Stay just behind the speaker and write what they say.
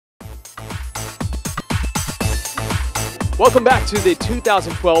Welcome back to the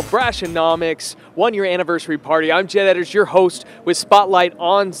 2012 Brashenomics one-year anniversary party. I'm Jed Edders, your host with Spotlight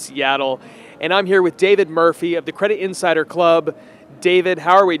on Seattle, and I'm here with David Murphy of the Credit Insider Club. David,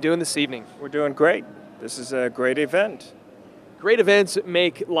 how are we doing this evening? We're doing great. This is a great event. Great events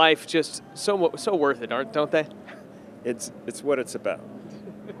make life just so worth it, don't they? It's what it's about.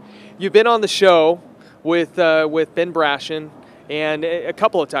 You've been on the show with Ben Brashen and a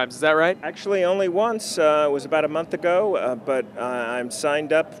couple of times, is that right? Actually, only once. It was about a month ago, but I'm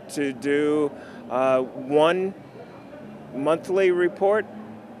signed up to do one monthly report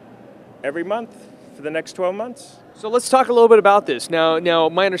every month for the next 12 months. So let's talk a little bit about this. Now,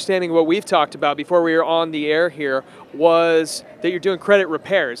 my understanding of what we've talked about before we were on the air here was that you're doing credit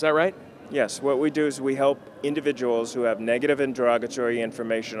repair, is that right? Yes, what we do is we help individuals who have negative and derogatory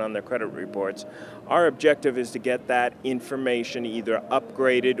information on their credit reports. Our objective is to get that information either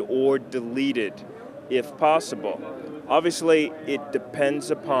upgraded or deleted, if possible. Obviously, it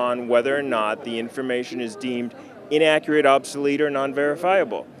depends upon whether or not the information is deemed inaccurate, obsolete, or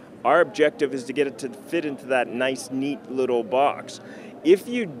non-verifiable. Our objective is to get it to fit into that nice, neat little box. If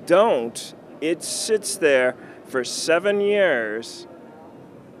you don't, it sits there for 7 years,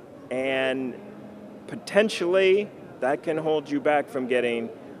 and potentially that can hold you back from getting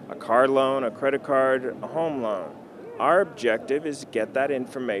a car loan, a credit card, a home loan. Our objective is to get that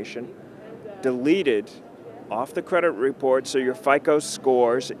information deleted off the credit report so your FICO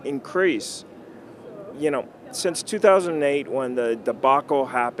scores increase. You know, since 2008, when the debacle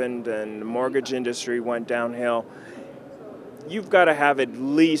happened and the mortgage industry went downhill, you've got to have at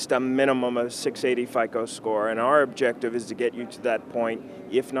least a minimum of 680 FICO score, and our objective is to get you to that point,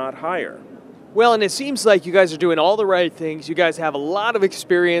 if not higher. Well, and it seems like you guys are doing all the right things. You guys have a lot of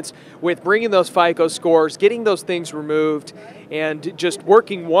experience with bringing those FICO scores, getting those things removed, and just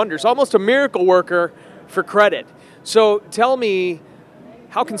working wonders. Almost a miracle worker for credit. So tell me,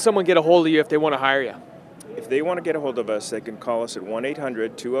 how can someone get a hold of you if they want to hire you? If they want to get a hold of us, they can call us at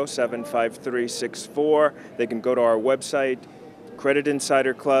 1-800-207-5364. They can go to our website,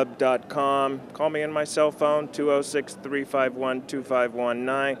 creditinsiderclub.com. Call me on my cell phone,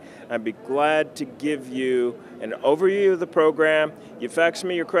 206-351-2519. I'd be glad to give you an overview of the program. You fax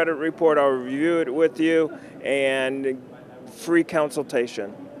me your credit report, I'll review it with you, and free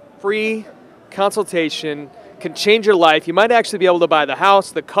consultation. Free consultation can change your life. You might actually be able to buy the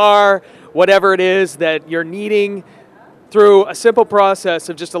house, the car, whatever it is that you're needing through a simple process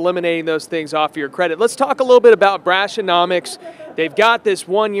of just eliminating those things off of your credit. Let's talk a little bit about Brashenomics. They've got this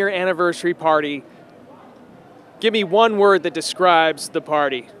one-year anniversary party. Give me one word that describes the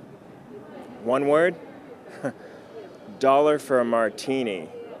party. One word? Dollar for a martini.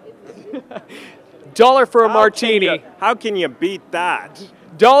 Dollar for a martini. How can you beat that?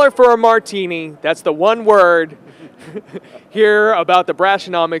 Dollar for a martini. That's the one word here about the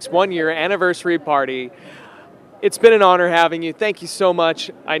Brashenomics one-year anniversary party. It's been an honor having you. Thank you so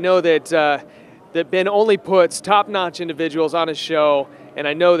much. I know that that Ben only puts top-notch individuals on his show, and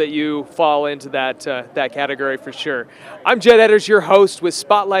I know that you fall into that category for sure. I'm Jed Edders, your host with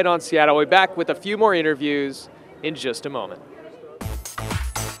Spotlight on Seattle. We'll be back with a few more interviews in just a moment.